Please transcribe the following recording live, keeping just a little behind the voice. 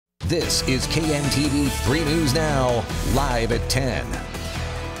This is KMTV 3 News Now, live at 10.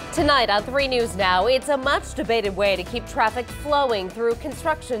 Tonight on 3 News Now, it's a much debated way to keep traffic flowing through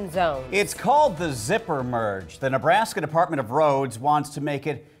construction zones. It's called the zipper merge. The Nebraska Department of Roads wants to make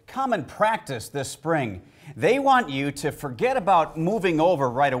it common practice this spring. They want you to forget about moving over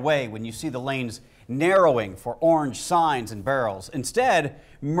right away when you see the lanes narrowing for orange signs and barrels. Instead,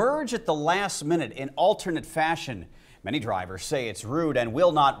 merge at the last minute in alternate fashion. Many drivers say it's rude and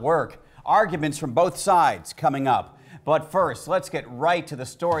will not work. Arguments from both sides coming up. But first, let's get right to the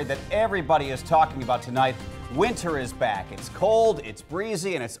story that everybody is talking about tonight. Winter is back. It's cold, it's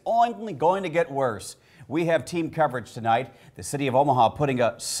breezy, and it's only going to get worse. We have team coverage tonight. The city of Omaha putting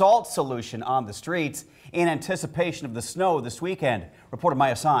a salt solution on the streets in anticipation of the snow this weekend. Reporter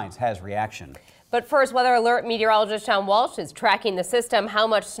Maya Sines has reaction. But first, Weather Alert meteorologist John Walsh is tracking the system, how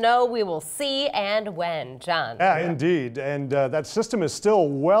much snow we will see and when. John. Yeah, indeed. And that system is still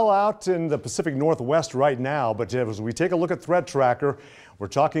well out in the Pacific Northwest right now. But as we take a look at Threat Tracker, we're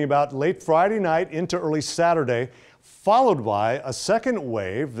talking about late Friday night into early Saturday, followed by a second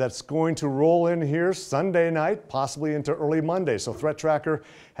wave that's going to roll in here Sunday night, possibly into early Monday. So Threat Tracker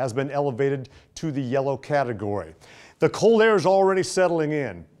has been elevated to the yellow category. The cold air is already settling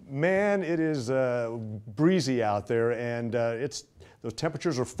in. Man, it is breezy out there, and those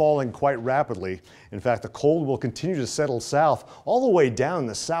temperatures are falling quite rapidly. In fact, the cold will continue to settle south all the way down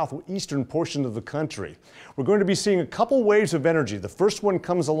the southeastern portion of the country. We're going to be seeing a couple waves of energy. The first one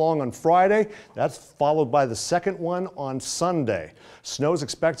comes along on Friday. That's followed by the second one on Sunday. Snow is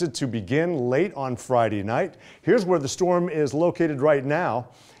expected to begin late on Friday night. Here's where the storm is located right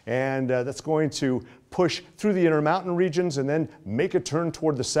now, and that's going to push through the Intermountain regions and then make a turn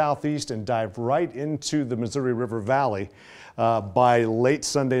toward the southeast and dive right into the Missouri River Valley by late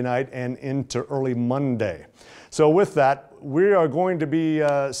Sunday night and into early Monday. So with that, we are going to be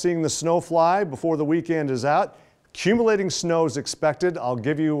seeing the snow fly before the weekend is out. Accumulating snow is expected. I'll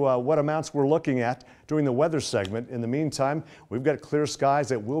give you what amounts we're looking at during the weather segment. In the meantime, we've got clear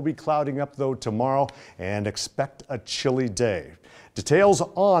skies. It will be clouding up though tomorrow, and expect a chilly day. Details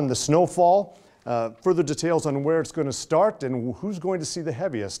on the snowfall. Further details on where it's going to start and who's going to see the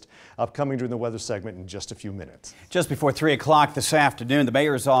heaviest upcoming during the weather segment in just a few minutes. Just before 3 o'clock this afternoon, the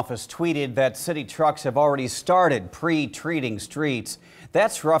mayor's office tweeted that city trucks have already started pre-treating streets.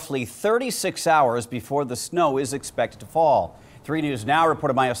 That's roughly 36 hours before the snow is expected to fall. 3 News Now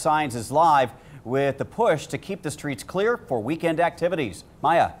reporter Maya Sines is live with the push to keep the streets clear for weekend activities.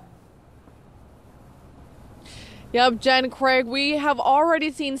 Maya. Yep, Jen, Craig, we have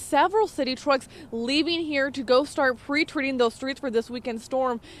already seen several city trucks leaving here to go start pre-treating those streets for this weekend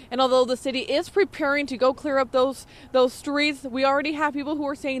storm. And although the city is preparing to go clear up those streets, we already have people who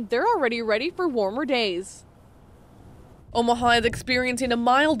are saying they're already ready for warmer days. Omaha is experiencing a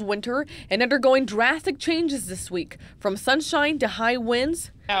mild winter and undergoing drastic changes this week, from sunshine to high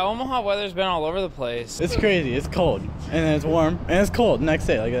winds. Yeah, Omaha weather's been all over the place. It's crazy. It's cold, and then it's warm, and it's cold next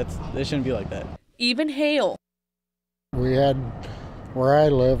day. Like it shouldn't be like that. Even hail. We had, where I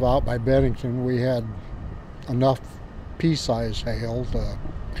live out by Bennington, we had enough pea-sized hail to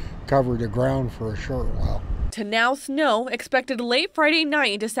cover the ground for a short while. To now snow expected late Friday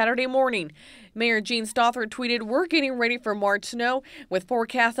night into Saturday morning. Mayor Gene Stothert tweeted, "We're getting ready for March snow. With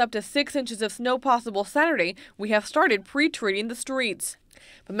forecasts up to 6 inches of snow possible Saturday, we have started pre-treating the streets."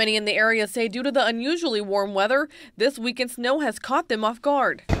 But many in the area say due to the unusually warm weather, this weekend snow has caught them off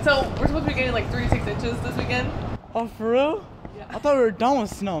guard. So we're supposed to be getting like 3 to 6 inches this weekend? Oh, for real? Yeah. I thought we were done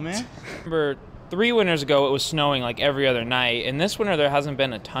with snow, man. Remember, 3 winters ago, it was snowing like every other night. And this winter, there hasn't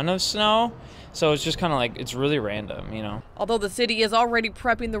been a ton of snow. So it's just kind of like, it's really random, you know. Although the city is already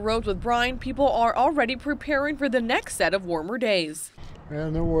prepping the roads with brine, people are already preparing for the next set of warmer days.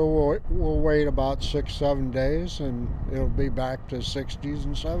 And then we'll wait about 6-7 days and it'll be back to 60s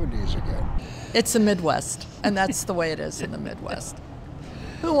and 70s again. It's the Midwest, and that's the way it is in the Midwest.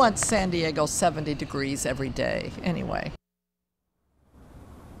 Who wants San Diego 70 degrees every day anyway?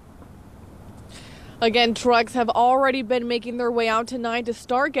 Again, trucks have already been making their way out tonight to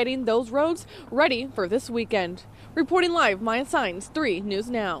start getting those roads ready for this weekend. Reporting live, Maya Sines, 3 News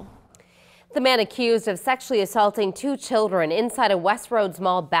Now. The man accused of sexually assaulting 2 children inside a Westroads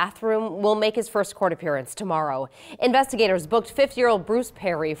Mall bathroom will make his first court appearance tomorrow. Investigators booked 50-year-old Bruce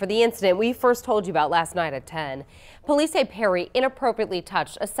Perry for the incident we first told you about last night at 10. Police say Perry inappropriately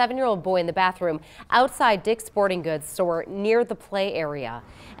touched a 7-year-old boy in the bathroom outside Dick's Sporting Goods store near the play area.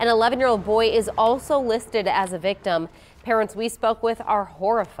 An 11-year-old boy is also listed as a victim. Parents we spoke with are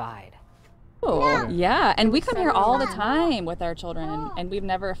horrified. Oh, yeah, and we come here all the time with our children, and we've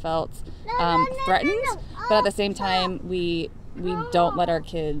never felt threatened, but at the same time, we We don't let our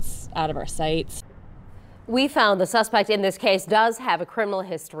kids out of our sights. We found the suspect in this case does have a criminal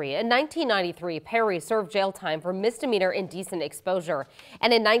history. In 1993, Perry served jail time for misdemeanor indecent exposure,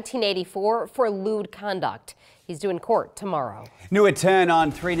 and in 1984 for lewd conduct. He's due in court tomorrow. New at 10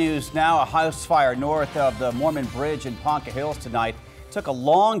 on 3 News Now. A house fire north of the Mormon Bridge in Ponca Hills tonight. Took a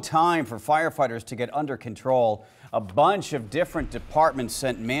long time for firefighters to get under control. A bunch of different departments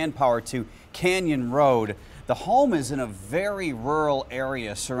sent manpower to Canyon Road. The home is in a very rural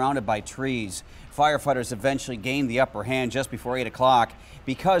area surrounded by trees. Firefighters eventually gained the upper hand just before 8 o'clock.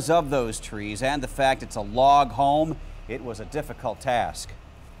 Because of those trees and the fact it's a log home, it was a difficult task.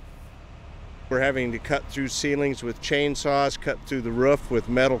 We're having to cut through ceilings with chainsaws, cut through the roof with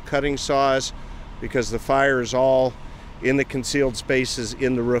metal cutting saws, because the fire is all in the concealed spaces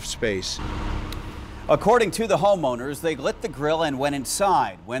in the roof space. According to the homeowners, they lit the grill and went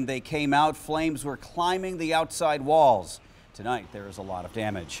inside. When they came out, flames were climbing the outside walls. Tonight, there is a lot of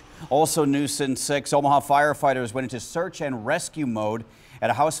damage. Also news since 6, Omaha firefighters went into search and rescue mode at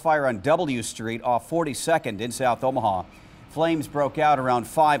a house fire on W Street off 42nd in South Omaha. Flames broke out around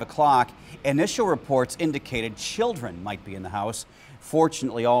 5 o'clock. Initial reports indicated children might be in the house.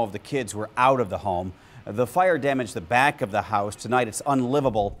 Fortunately, all of the kids were out of the home. The fire damaged the back of the house. Tonight, it's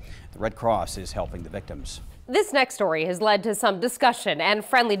unlivable. The Red Cross is helping the victims. This next story has led to some discussion and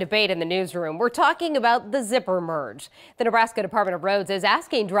friendly debate in the newsroom. We're talking about the zipper merge. The Nebraska Department of Roads is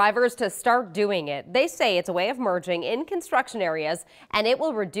asking drivers to start doing it. They say it's a way of merging in construction areas, and it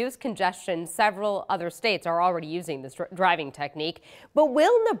will reduce congestion. Several other states are already using this driving technique. But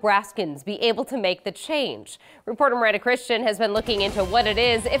will Nebraskans be able to make the change? Reporter Miranda Christian has been looking into what it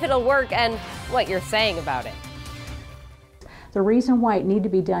is, if it'll work, and what you're saying about it. The reason why it needs to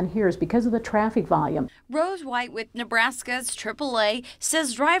be done here is because of the traffic volume. Rose White with Nebraska's AAA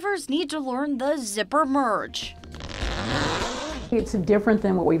says drivers need to learn the zipper merge. It's different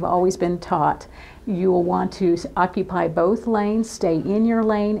than what we've always been taught. You will want to occupy both lanes, stay in your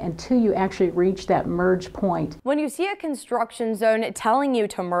lane until you actually reach that merge point. When you see a construction zone telling you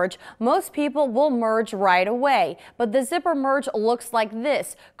to merge, most people will merge right away. But the zipper merge looks like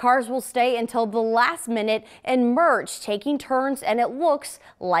this. Cars will stay until the last minute and merge, taking turns, and it looks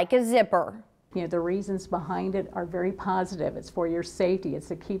like a zipper. You know, the reasons behind it are very positive. It's for your safety. It's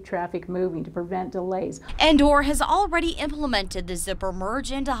to keep traffic moving, to prevent delays. Endor has already implemented the zipper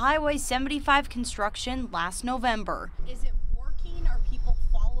merge into Highway 75 construction last November. Is it working? Are people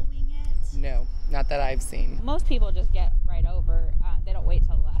following it? No, not that I've seen. Most people just get right over. They don't wait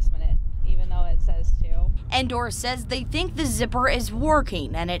till the last minute, even though it says to. Endor says they think the zipper is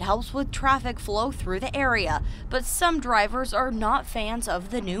working and it helps with traffic flow through the area, but some drivers are not fans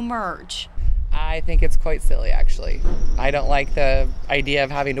of the new merge. I think it's quite silly, actually. I don't like the idea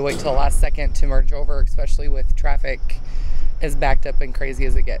of having to wait till the last second to merge over, especially with traffic as backed up and crazy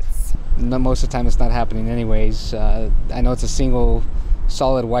as it gets. No, most of the time it's not happening anyways. I know it's a single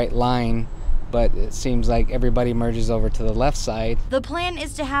solid white line, but it seems like everybody merges over to the left side. The plan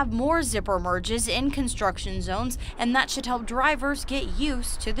is to have more zipper merges in construction zones, and that should help drivers get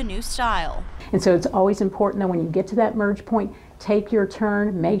used to the new style. And so it's always important that when you get to that merge point, take your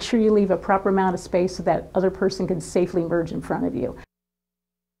turn, make sure you leave a proper amount of space so that other person can safely merge in front of you.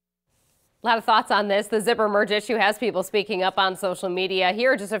 A lot of thoughts on this. The zipper merge issue has people speaking up on social media.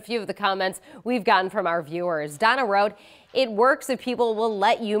 Here are just a few of the comments we've gotten from our viewers. Donna wrote, "It works if people will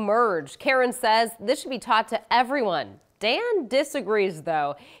let you merge." Karen says this should be taught to everyone. Dan disagrees,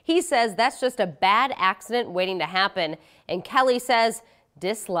 though. He says that's just a bad accident waiting to happen. And Kelly says,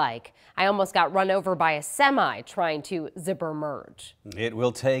 dislike. I almost got run over by a semi trying to zipper merge. It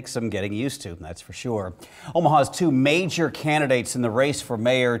will take some getting used to, that's for sure. Omaha's two major candidates in the race for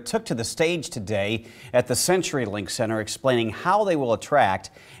mayor took to the stage today at the CenturyLink Center explaining how they will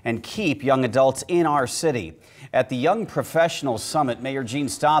attract and keep young adults in our city. At the Young Professionals Summit, Mayor Gene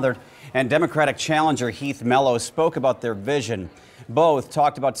Stothert and Democratic challenger Heath Mello spoke about their vision. Both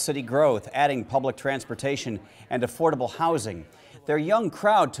talked about city growth, adding public transportation and affordable housing. Their young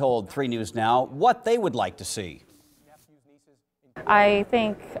crowd told 3 News Now what they would like to see. I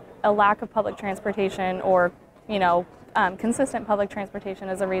think a lack of public transportation or, consistent public transportation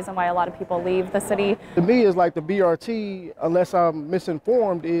is a reason why a lot of people leave the city. To me, it's like the BRT, unless I'm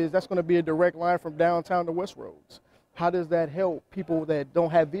misinformed, that's going to be a direct line from downtown to Westroads. How does that help people that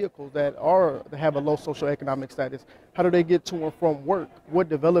don't have vehicles, that have a low socioeconomic status? How do they get to and from work? What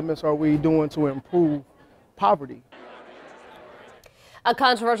developments are we doing to improve poverty? A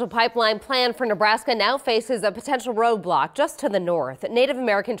controversial pipeline plan for Nebraska now faces a potential roadblock just to the north. Native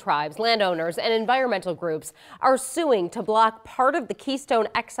American tribes, landowners, and environmental groups are suing to block part of the Keystone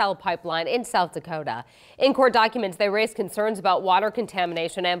XL pipeline in South Dakota. In court documents, they raised concerns about water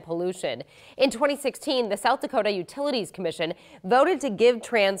contamination and pollution. In 2016, the South Dakota Utilities Commission voted to give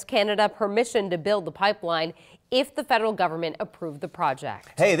TransCanada permission to build the pipeline if the federal government approved the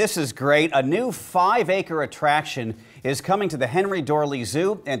project. Hey, this is great. A new 5-acre attraction is coming to the Henry Dorley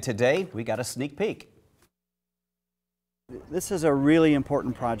Zoo, and today we got a sneak peek. This is a really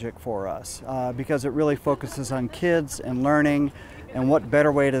important project for us because it really focuses on kids and learning, and what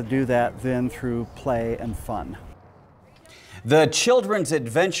better way to do that than through play and fun. The Children's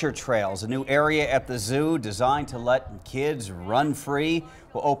Adventure Trails, a new area at the zoo designed to let kids run free,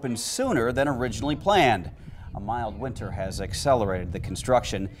 will open sooner than originally planned. A mild winter has accelerated the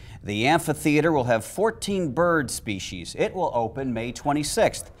construction. The amphitheater will have 14 bird species. It will open May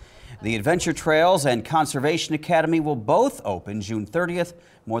 26th. The Adventure Trails and Conservation Academy will both open June 30th,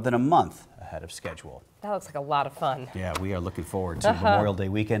 more than a month ahead of schedule. That looks like a lot of fun. Yeah, we are looking forward to Memorial Day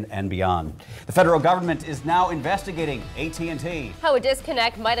weekend and beyond. The federal government is now investigating AT&T. How a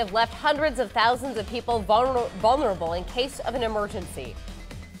disconnect might have left hundreds of thousands of people vulnerable in case of an emergency.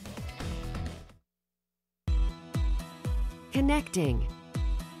 Connecting.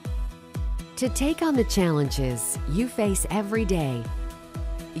 To take on the challenges you face every day,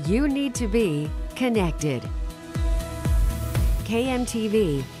 you need to be connected.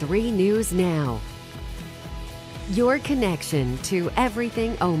 KMTV 3 News Now. Your connection to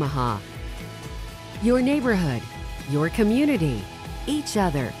everything Omaha. Your neighborhood, your community, each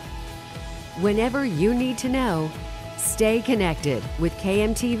other. Whenever you need to know, stay connected with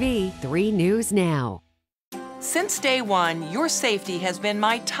KMTV 3 News Now. Since day one, your safety has been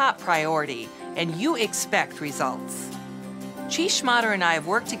my top priority, and you expect results. Chief Schmatter and I have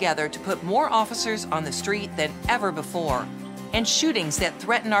worked together to put more officers on the street than ever before, and shootings that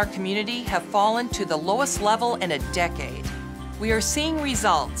threaten our community have fallen to the lowest level in a decade. We are seeing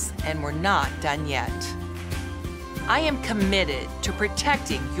results, and we're not done yet. I am committed to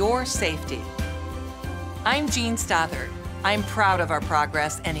protecting your safety. I'm Jean Stothard. I'm proud of our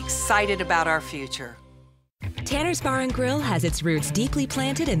progress and excited about our future. Tanner's Bar and Grill has its roots deeply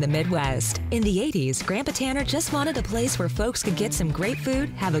planted in the Midwest. In the 80s, Grandpa Tanner just wanted a place where folks could get some great food,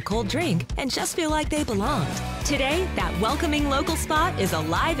 have a cold drink, and just feel like they belonged. Today, that welcoming local spot is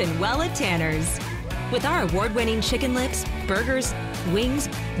alive and well at Tanner's. With our award-winning chicken lips, burgers, wings,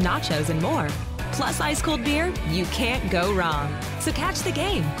 nachos, and more, plus ice-cold beer, you can't go wrong. So catch the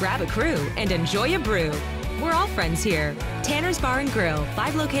game, grab a crew, and enjoy a brew. We're all friends here. Tanner's Bar and Grill,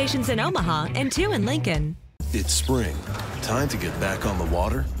 5 locations in Omaha and 2 in Lincoln. It's spring. Time to get back on the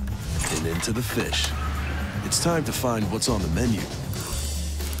water and into the fish. It's time to find what's on the menu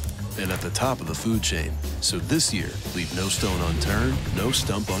and at the top of the food chain. So this year, leave no stone unturned, no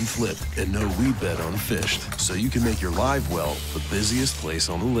stump unflipped, and no weed bed unfished, so you can make your live well the busiest place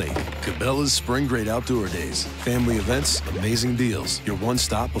on the lake. Cabela's Spring Great Outdoor Days. Family events, amazing deals. Your one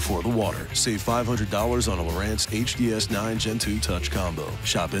stop before the water. Save $500 on a Lowrance HDS 9 Gen 2 Touch Combo.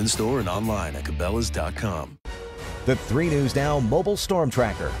 Shop in-store and online at Cabela's.com. The 3 News Now Mobile Storm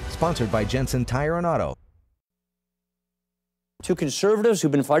Tracker, sponsored by Jensen Tire and Auto. To conservatives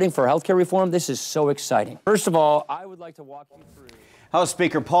who've been fighting for health care reform, this is so exciting. First of all, I would like to walk you through. House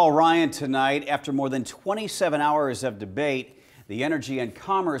Speaker Paul Ryan tonight, after more than 27 hours of debate, the Energy and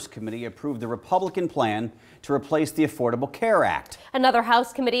Commerce Committee approved the Republican plan to replace the Affordable Care Act. Another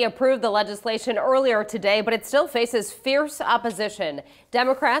House committee approved the legislation earlier today, but it still faces fierce opposition.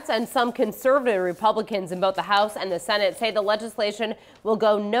 Democrats and some conservative Republicans in both the House and the Senate say the legislation will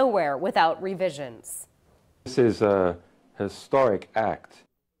go nowhere without revisions. This is a historic act.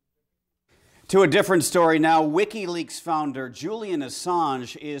 To a different story now, WikiLeaks founder Julian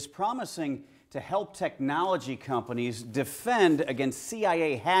Assange is promising to help technology companies defend against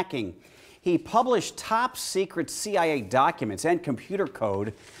CIA hacking. He published top secret CIA documents and computer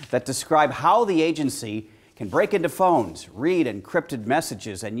code that describe how the agency can break into phones, read encrypted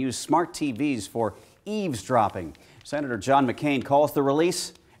messages, and use smart TVs for eavesdropping. Senator John McCain calls the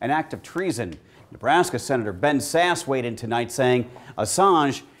release an act of treason. Nebraska Senator Ben Sasse weighed in tonight saying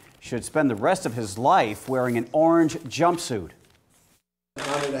Assange should spend the rest of his life wearing an orange jumpsuit.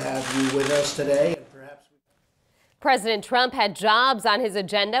 Honor to have you with us today. President Trump had jobs on his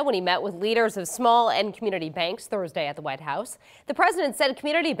agenda when he met with leaders of small and community banks Thursday at the White House. The president said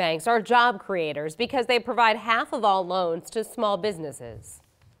community banks are job creators because they provide half of all loans to small businesses.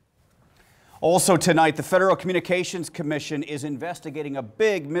 Also tonight, the Federal Communications Commission is investigating a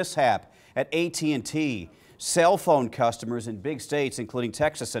big mishap at AT&T. Cell phone customers in big states, including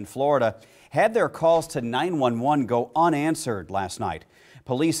Texas and Florida, had their calls to 911 go unanswered last night.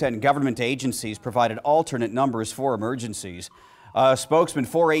 Police and government agencies provided alternate numbers for emergencies. A spokesman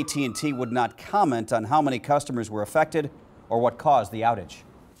for AT&T would not comment on how many customers were affected or what caused the outage.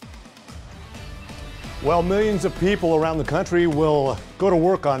 Well, millions of people around the country will go to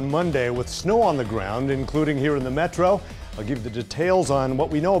work on Monday with snow on the ground, including here in the metro. I'll give you the details on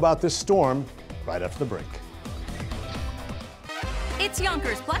what we know about this storm right after the break. It's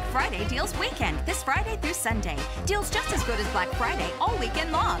Yonkers Black Friday Deals Weekend, this Friday through Sunday. Deals just as good as Black Friday all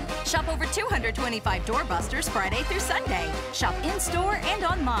weekend long. Shop over 225 doorbusters Friday through Sunday. Shop in-store and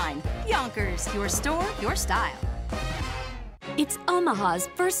online. Yonkers, your store, your style. It's Omaha's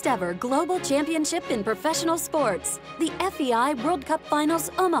first ever global championship in professional sports. The FEI World Cup Finals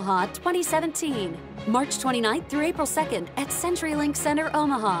Omaha 2017. March 29th through April 2nd at CenturyLink Center,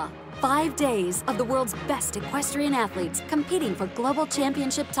 Omaha. 5 days of the world's best equestrian athletes competing for global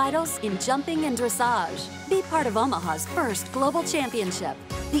championship titles in jumping and dressage. Be part of Omaha's first global championship.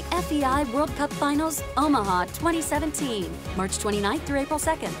 The FEI World Cup Finals Omaha 2017. March 29th through April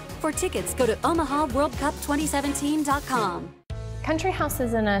 2nd. For tickets, go to omahaworldcup2017.com. Country House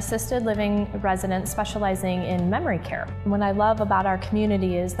is an assisted living residence specializing in memory care. What I love about our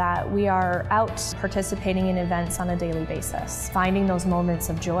community is that we are out participating in events on a daily basis, finding those moments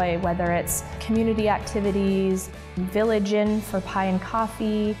of joy, whether it's community activities, Village Inn for pie and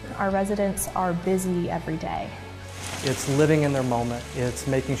coffee. Our residents are busy every day. It's living in their moment. It's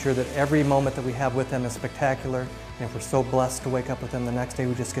making sure that every moment that we have with them is spectacular. And if we're so blessed to wake up with them the next day,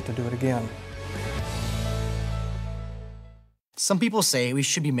 we just get to do it again. Some people say we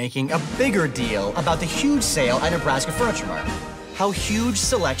should be making a bigger deal about the huge sale at Nebraska Furniture Mart. How huge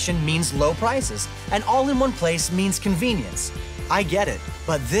selection means low prices, and all in one place means convenience. I get it,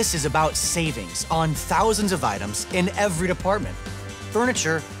 but this is about savings on thousands of items in every department.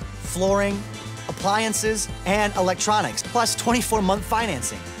 Furniture, flooring, appliances, and electronics, plus 24-month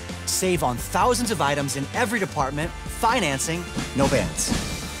financing. Save on thousands of items in every department, financing, no bands.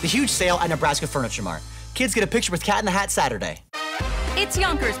 The huge sale at Nebraska Furniture Mart. Kids get a picture with Cat in the Hat Saturday. It's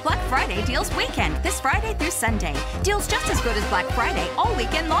Yonkers Black Friday Deals Weekend, this Friday through Sunday. Deals just as good as Black Friday all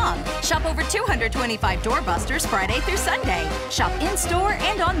weekend long. Shop over 225 doorbusters Friday through Sunday. Shop in-store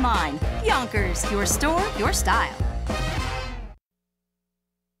and online. Yonkers, your store, your style.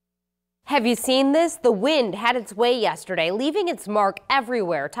 Have you seen this? The wind had its way yesterday, leaving its mark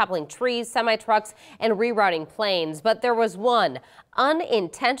everywhere, toppling trees, semi-trucks, and rerouting planes. But there was one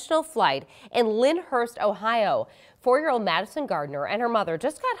unintentional flight in Lyndhurst, Ohio. 4-year-old Madison Gardner and her mother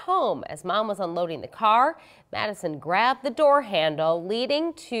just got home as mom was unloading the car. Madison grabbed the door handle,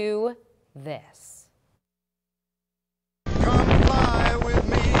 leading to this. Come fly with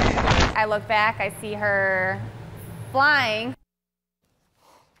me. I look back, I see her flying.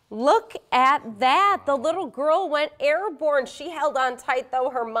 Look at that. The little girl went airborne. She held on tight,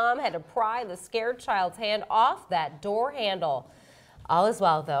 though. Her mom had to pry the scared child's hand off that door handle. All is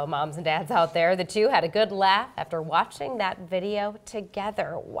well, though, moms and dads out there. The two had a good laugh after watching that video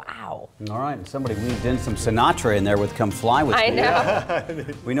together. Wow. All right, somebody weaved in some Sinatra in there with Come Fly With Me. I know.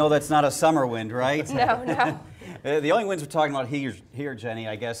 We know that's not a summer wind, right? No, no. The only winds we're talking about here, Jenny,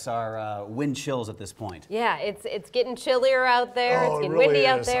 I guess, are wind chills at this point. Yeah, it's getting chillier out there. It's getting really windy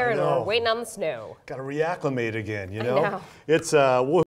out is. there, and we're waiting on the snow. Got to reacclimate again, you I know? know. It's